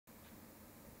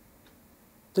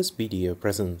This video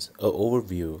presents an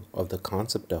overview of the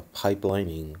concept of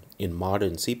pipelining in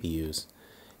modern CPUs,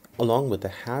 along with the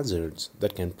hazards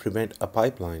that can prevent a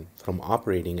pipeline from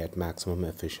operating at maximum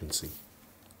efficiency.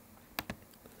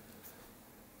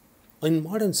 In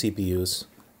modern CPUs,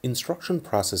 instruction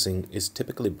processing is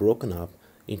typically broken up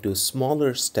into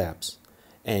smaller steps,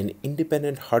 and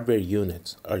independent hardware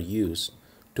units are used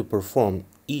to perform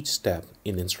each step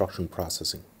in instruction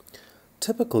processing.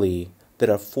 Typically,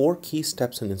 there are four key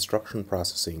steps in instruction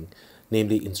processing,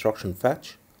 namely instruction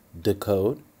fetch,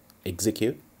 decode,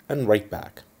 execute, and write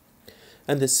back.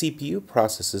 And the CPU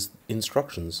processes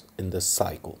instructions in this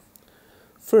cycle.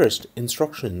 First,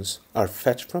 instructions are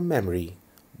fetched from memory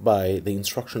by the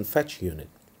instruction fetch unit.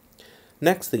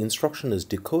 Next, the instruction is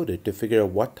decoded to figure out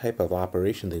what type of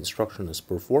operation the instruction is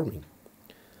performing.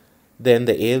 Then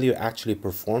the ALU actually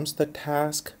performs the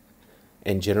task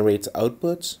and generates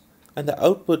outputs, and the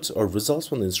outputs or results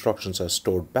from the instructions are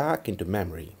stored back into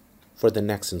memory for the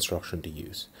next instruction to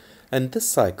use. And this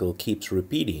cycle keeps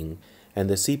repeating, and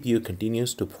the CPU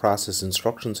continues to process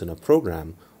instructions in a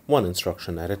program one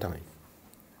instruction at a time.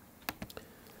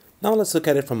 Now let's look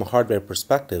at it from a hardware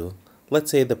perspective. Let's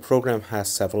say the program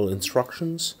has several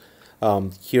instructions.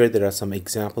 Here there are some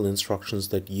example instructions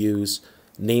that use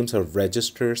names of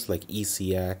registers like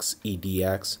ECX,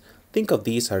 EDX. Think of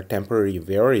these as temporary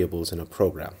variables in a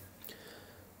program.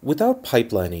 Without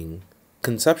pipelining,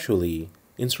 conceptually,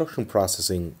 instruction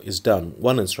processing is done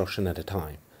one instruction at a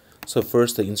time. So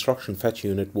first, the instruction fetch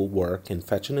unit will work and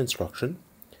fetch an instruction.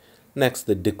 Next,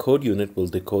 the decode unit will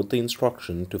decode the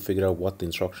instruction to figure out what the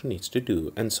instruction needs to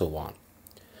do, and so on.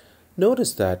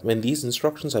 Notice that when these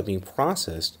instructions are being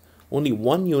processed, only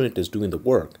one unit is doing the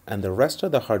work, and the rest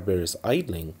of the hardware is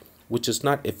idling, which is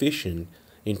not efficient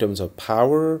in terms of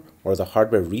power or the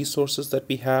hardware resources that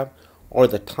we have, or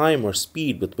the time or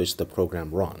speed with which the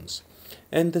program runs.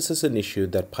 And this is an issue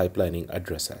that pipelining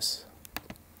addresses.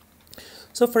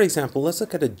 So for example, let's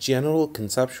look at a general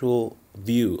conceptual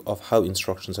view of how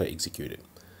instructions are executed.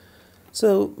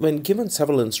 So when given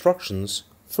several instructions,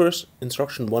 first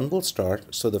instruction 1 will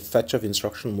start, so the fetch of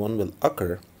instruction 1 will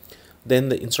occur. Then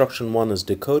the instruction 1 is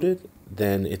decoded,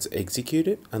 then it's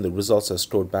executed, and the results are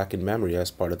stored back in memory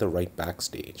as part of the write back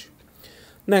stage.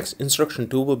 Next, instruction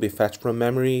 2 will be fetched from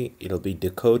memory, it'll be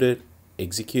decoded,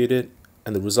 executed,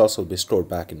 and the results will be stored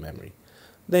back in memory.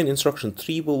 Then instruction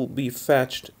 3 will be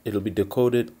fetched, it'll be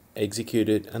decoded,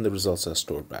 executed, and the results are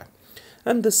stored back.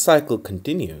 And this cycle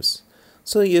continues.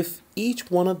 So if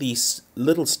each one of these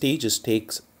little stages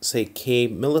takes, say, k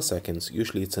milliseconds,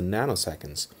 usually it's in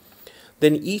nanoseconds,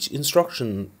 then each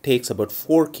instruction takes about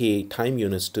 4k time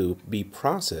units to be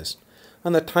processed,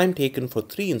 and the time taken for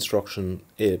 3 instructions,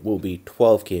 it will be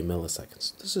 12k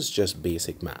milliseconds. This is just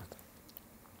basic math.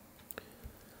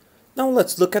 Now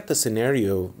let's look at the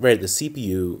scenario where the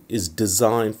CPU is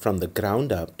designed from the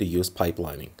ground up to use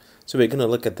pipelining. So we're going to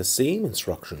look at the same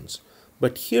instructions,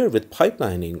 but here with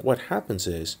pipelining, what happens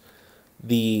is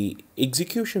the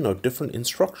execution of different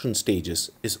instruction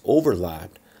stages is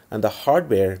overlapped, and the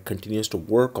hardware continues to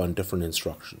work on different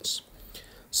instructions.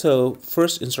 So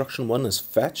first instruction 1 is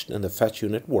fetched and the fetch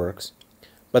unit works,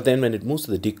 but then when it moves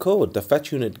to the decode, the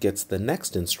fetch unit gets the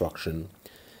next instruction,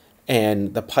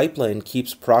 and the pipeline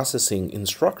keeps processing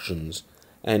instructions,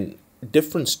 and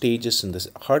different stages in this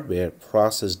hardware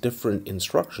process different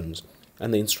instructions,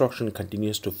 and the instruction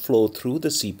continues to flow through the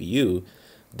CPU,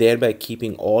 thereby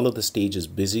keeping all of the stages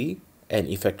busy and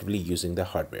effectively using the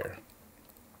hardware.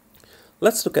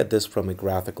 Let's look at this from a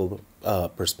graphical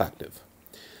perspective.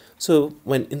 So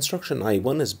when instruction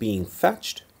I1 is being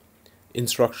fetched,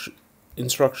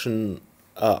 instruction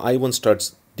I1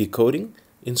 starts decoding,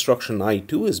 instruction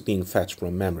I2 is being fetched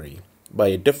from memory by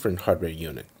a different hardware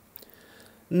unit.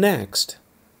 Next,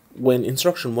 when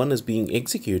instruction 1 is being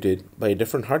executed by a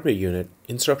different hardware unit,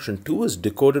 instruction 2 is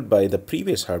decoded by the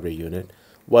previous hardware unit,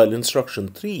 while instruction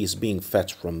 3 is being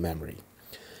fetched from memory.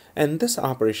 And this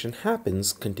operation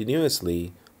happens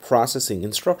continuously, processing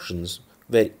instructions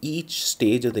where each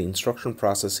stage of the instruction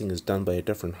processing is done by a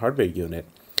different hardware unit,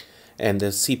 and the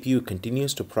CPU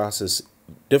continues to process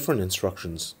different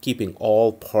instructions, keeping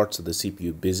all parts of the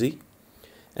CPU busy,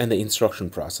 and the instruction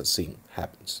processing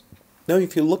happens. Now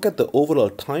if you look at the overall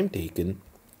time taken,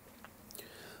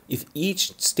 if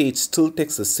each stage still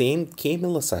takes the same k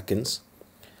milliseconds,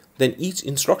 then each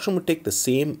instruction would take the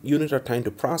same unit of time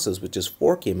to process, which is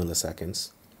 4k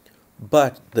milliseconds,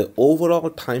 but the overall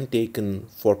time taken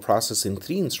for processing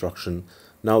 3 instructions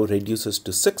now reduces to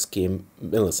 6k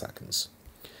milliseconds.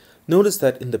 Notice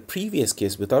that in the previous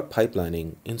case, without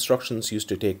pipelining,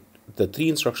 the 3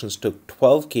 instructions took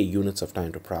 12k units of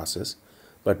time to process,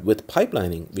 But with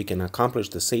pipelining, we can accomplish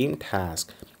the same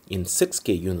task in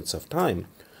 6K units of time,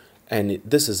 and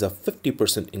this is a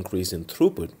 50% increase in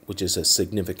throughput, which is a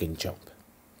significant jump.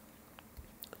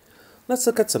 Let's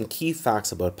look at some key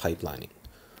facts about pipelining.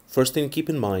 First thing to keep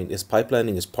in mind is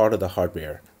pipelining is part of the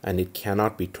hardware and it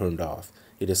cannot be turned off.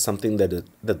 It is something that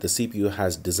the CPU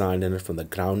has designed in it from the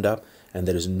ground up, and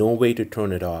there is no way to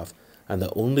turn it off. And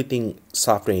the only thing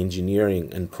software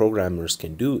engineering and programmers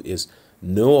can do is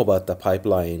know about the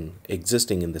pipeline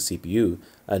existing in the CPU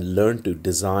and learn to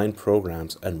design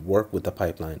programs and work with the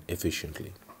pipeline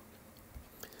efficiently.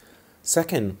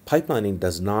 Second, pipelining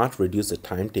does not reduce the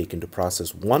time taken to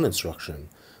process one instruction,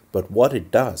 but what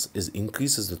it does is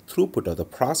increases the throughput of the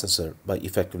processor by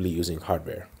effectively using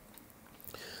hardware.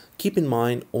 Keep in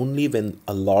mind, only when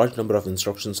a large number of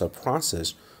instructions are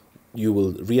processed, you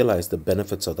will realize the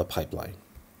benefits of the pipeline.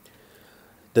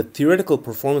 The theoretical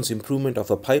performance improvement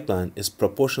of a pipeline is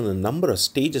proportional to the number of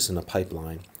stages in a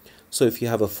pipeline. So if you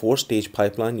have a 4-stage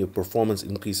pipeline, your performance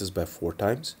increases by 4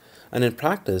 times. And in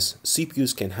practice,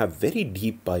 CPUs can have very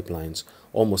deep pipelines.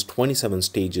 Almost 27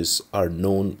 stages are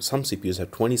known. Some CPUs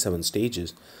have 27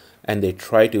 stages, and they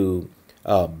try to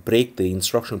break the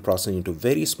instruction processing into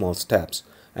very small steps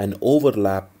and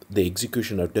overlap the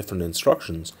execution of different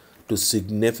instructions to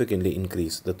significantly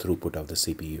increase the throughput of the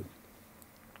CPU.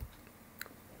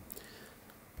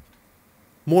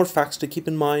 More facts to keep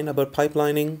in mind about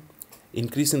pipelining.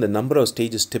 Increasing the number of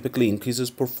stages typically increases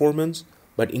performance,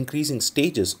 but increasing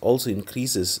stages also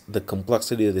increases the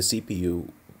complexity of the CPU,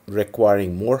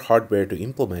 requiring more hardware to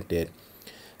implement it,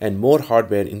 and more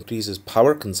hardware increases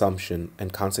power consumption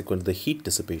and consequently the heat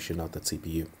dissipation of the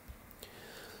CPU.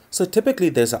 So typically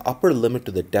there's an upper limit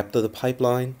to the depth of the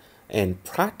pipeline, and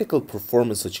practical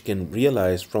performance that you can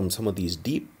realize from some of these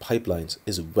deep pipelines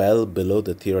is well below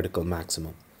the theoretical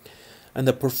maximum. And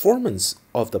the performance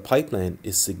of the pipeline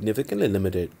is significantly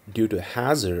limited due to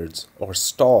hazards or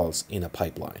stalls in a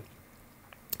pipeline.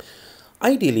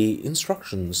 Ideally,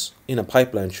 instructions in a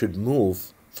pipeline should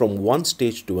move from one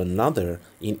stage to another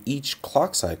in each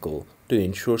clock cycle to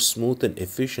ensure smooth and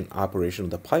efficient operation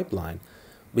of the pipeline,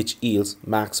 which yields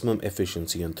maximum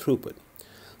efficiency and throughput.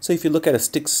 So if you look at a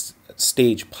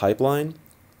 6-stage pipeline,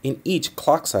 in each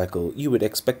clock cycle, you would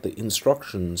expect the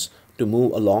instructions to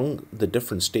move along the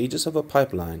different stages of a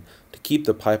pipeline to keep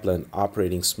the pipeline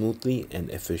operating smoothly and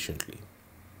efficiently.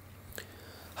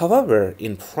 However,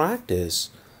 in practice,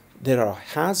 there are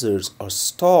hazards or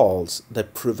stalls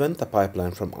that prevent the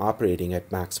pipeline from operating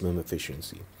at maximum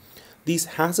efficiency. These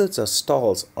hazards or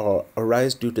stalls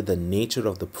arise due to the nature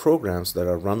of the programs that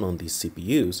are run on these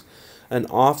CPUs, and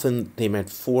often they might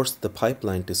force the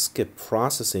pipeline to skip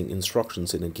processing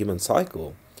instructions in a given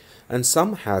cycle. And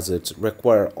some hazards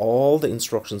require all the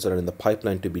instructions that are in the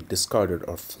pipeline to be discarded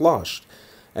or flushed,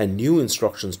 and new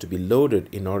instructions to be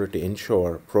loaded in order to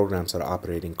ensure programs are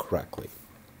operating correctly.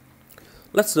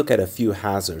 Let's look at a few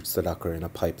hazards that occur in a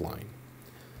pipeline.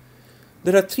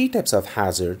 There are 3 types of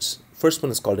hazards. First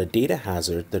one is called a data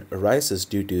hazard that arises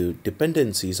due to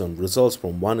dependencies on results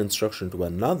from one instruction to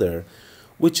another,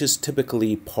 which is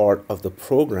typically part of the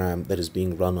program that is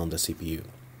being run on the CPU.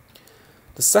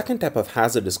 The second type of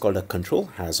hazard is called a control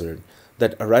hazard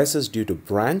that arises due to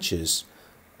branches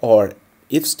or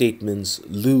if statements,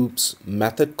 loops,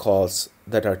 method calls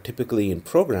that are typically in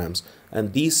programs,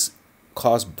 and these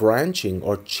cause branching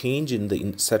or change in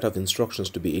the set of instructions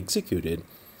to be executed,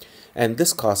 and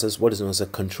this causes what is known as a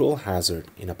control hazard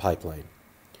in a pipeline.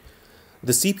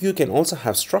 The CPU can also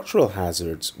have structural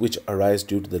hazards which arise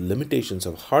due to the limitations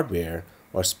of hardware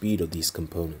or speed of these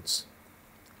components.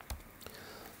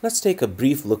 Let's take a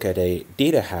brief look at a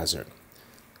data hazard.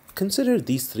 Consider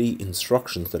these 3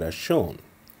 instructions that are shown.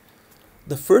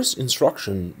 The first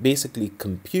instruction basically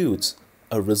computes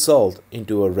a result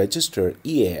into a register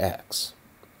EAX.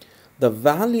 The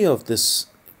value of this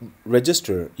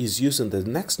register is used in the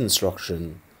next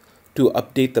instruction to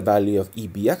update the value of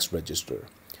EBX register.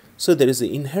 So there is an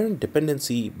inherent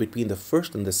dependency between the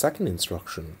first and the second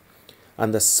instruction,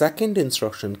 and the second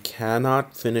instruction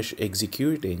cannot finish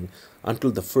executing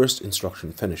until the first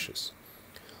instruction finishes.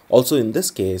 Also in this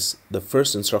case, the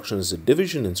first instruction is a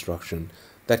division instruction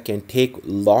that can take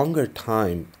longer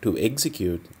time to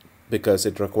execute because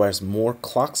it requires more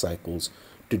clock cycles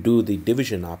to do the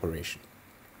division operation.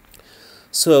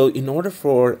 So in order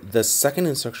for the second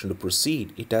instruction to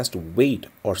proceed, it has to wait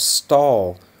or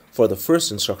stall for the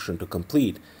first instruction to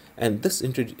complete, and this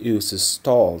introduces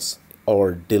stalls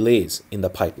or delays in the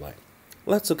pipeline.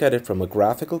 Let's look at it from a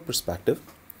graphical perspective.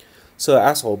 So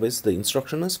as always, the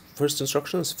first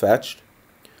instruction is fetched.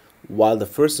 While the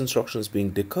first instruction is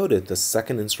being decoded, the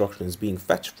second instruction is being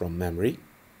fetched from memory.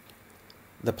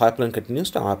 the pipeline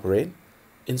continues to operate.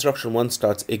 Instruction 1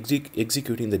 starts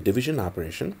executing the division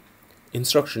operation.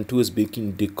 Instruction 2 is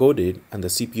being decoded, and the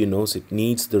CPU knows it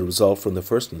needs the result from the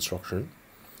first instruction,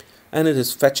 and it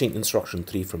is fetching instruction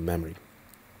 3 from memory.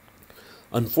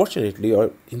 Unfortunately,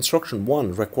 our instruction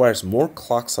 1 requires more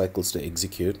clock cycles to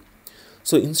execute,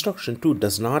 so instruction 2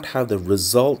 does not have the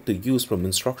result to use from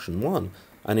instruction 1,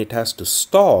 and it has to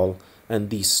stall, and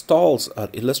these stalls are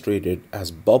illustrated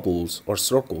as bubbles or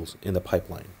circles in the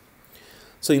pipeline.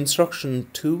 So instruction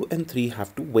 2 and 3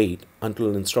 have to wait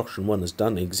until instruction 1 is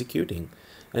done executing,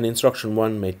 and instruction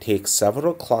 1 may take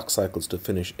several clock cycles to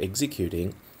finish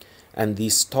executing, and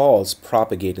these stalls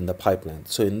propagate in the pipeline.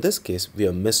 So in this case, we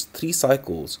have missed 3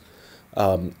 cycles,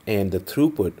 and the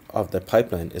throughput of the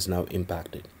pipeline is now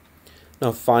impacted.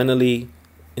 Now finally,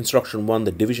 instruction 1,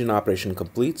 the division operation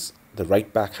completes, the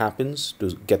write back happens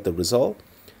to get the result.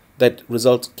 That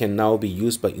result can now be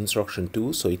used by instruction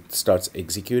 2, so it starts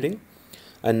executing.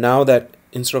 And now that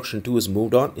instruction 2 is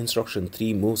moved on, instruction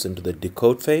 3 moves into the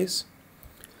decode phase.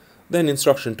 Then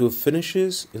instruction 2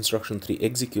 finishes, instruction 3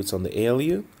 executes on the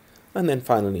ALU, and then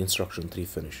finally instruction 3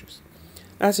 finishes.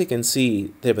 As you can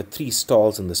see, there were 3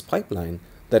 stalls in this pipeline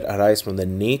that arise from the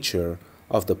nature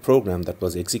of the program that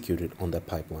was executed on that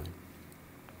pipeline.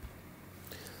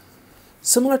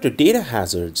 Similar to data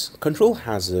hazards, control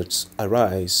hazards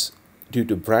arise due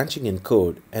to branching in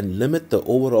code and limit the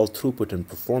overall throughput and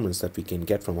performance that we can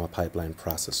get from our pipeline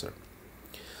processor.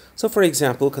 So for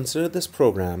example, consider this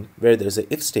program where there's an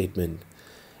if statement,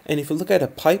 and if you look at a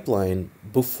pipeline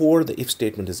before the if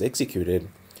statement is executed,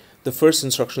 the first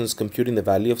instruction is computing the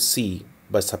value of C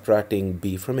by subtracting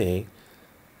B from A.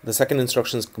 The second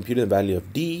instruction is computing the value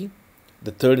of D.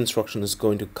 The third instruction is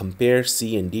going to compare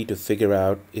C and D to figure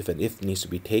out if an if needs to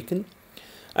be taken.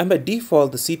 And by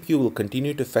default, the CPU will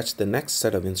continue to fetch the next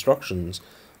set of instructions,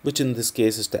 which in this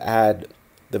case is to add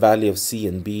the value of C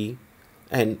and B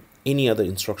and any other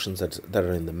instructions that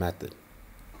are in the method.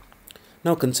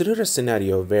 Now consider a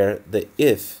scenario where the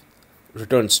if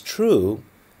returns true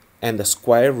and the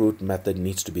square root method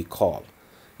needs to be called.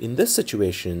 In this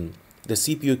situation, the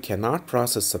CPU cannot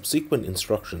process subsequent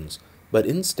instructions, but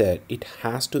instead it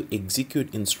has to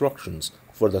execute instructions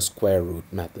for the square root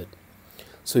method.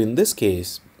 So in this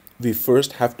case, we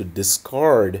first have to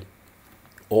discard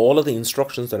all of the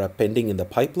instructions that are pending in the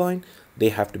pipeline. They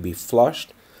have to be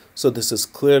flushed. So this is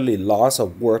clearly loss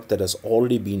of work that has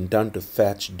already been done to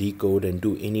fetch, decode, and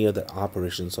do any other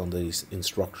operations on these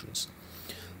instructions.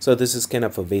 So this is kind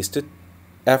of a wasted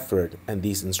effort, and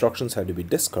these instructions have to be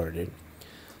discarded.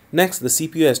 Next, the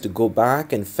CPU has to go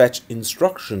back and fetch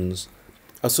instructions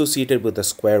associated with the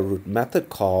square root method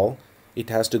call. It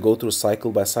has to go through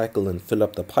cycle by cycle and fill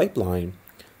up the pipeline,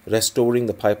 restoring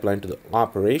the pipeline to the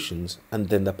operations, and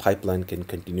then the pipeline can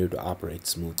continue to operate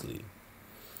smoothly.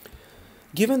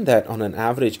 Given that on an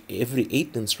average every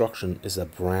 8th instruction is a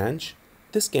branch,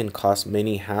 this can cause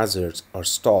many hazards or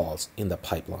stalls in the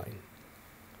pipeline.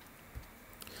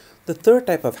 The third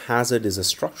type of hazard is a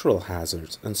structural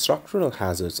hazards, and structural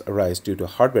hazards arise due to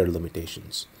hardware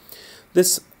limitations.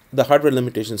 The hardware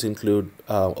limitations include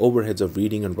overheads of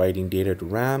reading and writing data to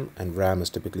RAM, and RAM is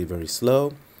typically very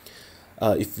slow.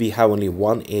 If we have only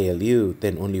one ALU,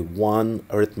 then only one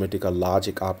arithmetic or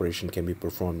logic operation can be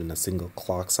performed in a single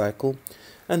clock cycle.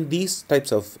 And these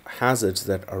types of hazards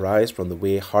that arise from the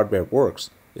way hardware works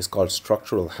is called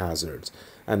structural hazards,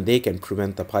 and they can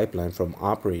prevent the pipeline from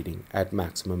operating at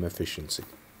maximum efficiency.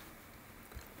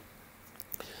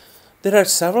 There are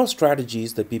several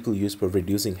strategies that people use for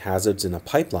reducing hazards in a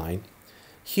pipeline.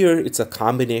 Here, it's a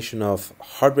combination of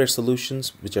hardware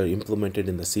solutions which are implemented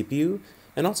in the CPU,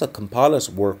 and also compilers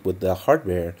work with the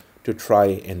hardware to try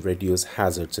and reduce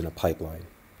hazards in a pipeline.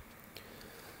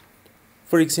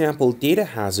 For example, data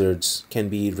hazards can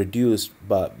be reduced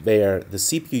where the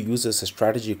CPU uses a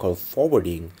strategy called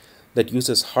forwarding that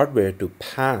uses hardware to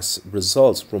pass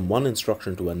results from one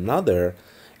instruction to another,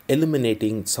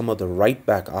 eliminating some of the write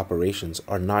back operations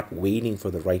or not waiting for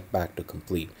the write back to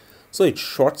complete. So it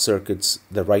short circuits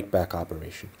the write back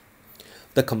operation.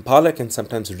 The compiler can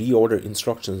sometimes reorder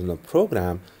instructions in a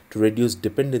program to reduce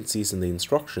dependencies in the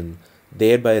instruction,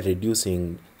 thereby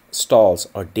reducing stalls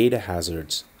or data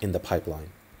hazards in the pipeline.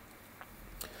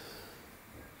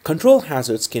 Control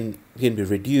hazards can be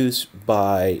reduced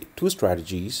by 2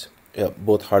 strategies,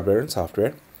 both hardware and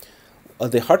software.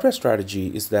 The hardware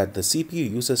strategy is that the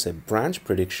CPU uses a branch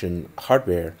prediction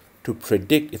hardware to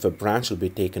predict if a branch will be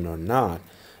taken or not,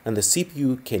 and the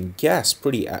CPU can guess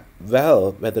pretty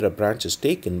well whether a branch is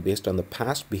taken based on the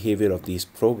past behavior of these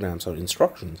programs or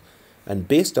instructions, and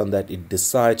based on that it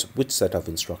decides which set of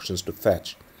instructions to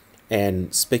fetch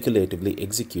and speculatively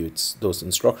executes those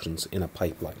instructions in a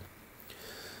pipeline.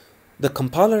 The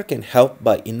compiler can help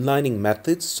by inlining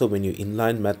methods. So when you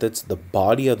inline methods, the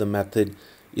body of the method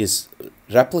is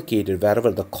replicated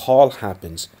wherever the call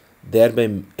happens,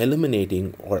 thereby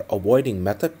eliminating or avoiding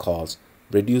method calls,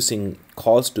 reducing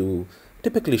calls to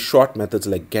typically short methods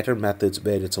like getter methods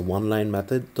where it's a one-line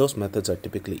method. Those methods are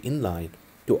typically inline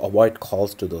to avoid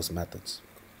calls to those methods.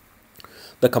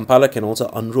 The compiler can also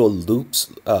unroll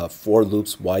loops, for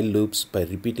loops, while loops by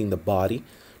repeating the body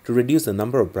to reduce the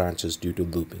number of branches due to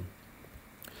looping.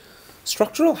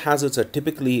 Structural hazards are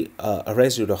typically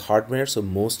arise due to hardware, so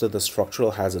most of the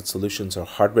structural hazard solutions are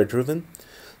hardware driven.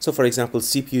 So for example,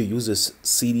 CPU uses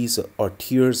series or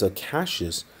tiers or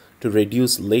caches to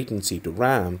reduce latency to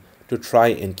RAM to try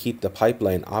and keep the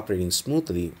pipeline operating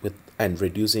smoothly and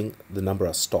reducing the number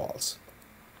of stalls.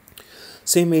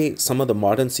 Same way, some of the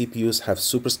modern CPUs have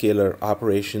superscalar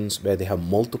operations where they have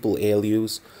multiple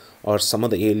ALUs, or some of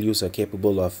the ALUs are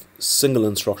capable of single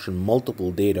instruction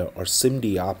multiple data or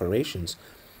SIMD operations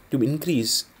to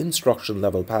increase instruction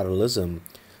level parallelism,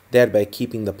 thereby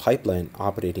keeping the pipeline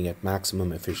operating at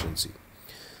maximum efficiency.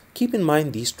 Keep in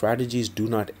mind, these strategies do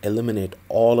not eliminate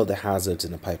all of the hazards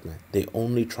in a pipeline. They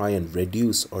only try and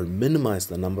reduce or minimize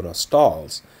the number of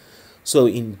stalls. So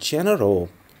in general,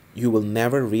 you will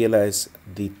never realize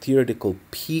the theoretical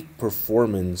peak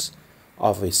performance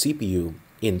of a CPU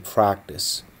in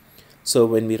practice. So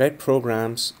when we write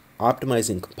programs,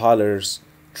 optimizing compilers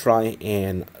try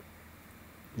and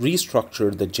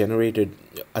restructure the generated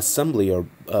assembly or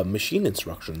machine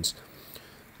instructions,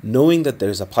 knowing that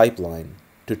there's a pipeline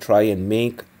to try and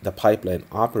make the pipeline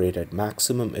operate at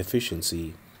maximum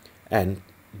efficiency and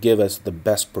give us the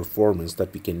best performance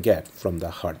that we can get from the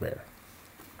hardware.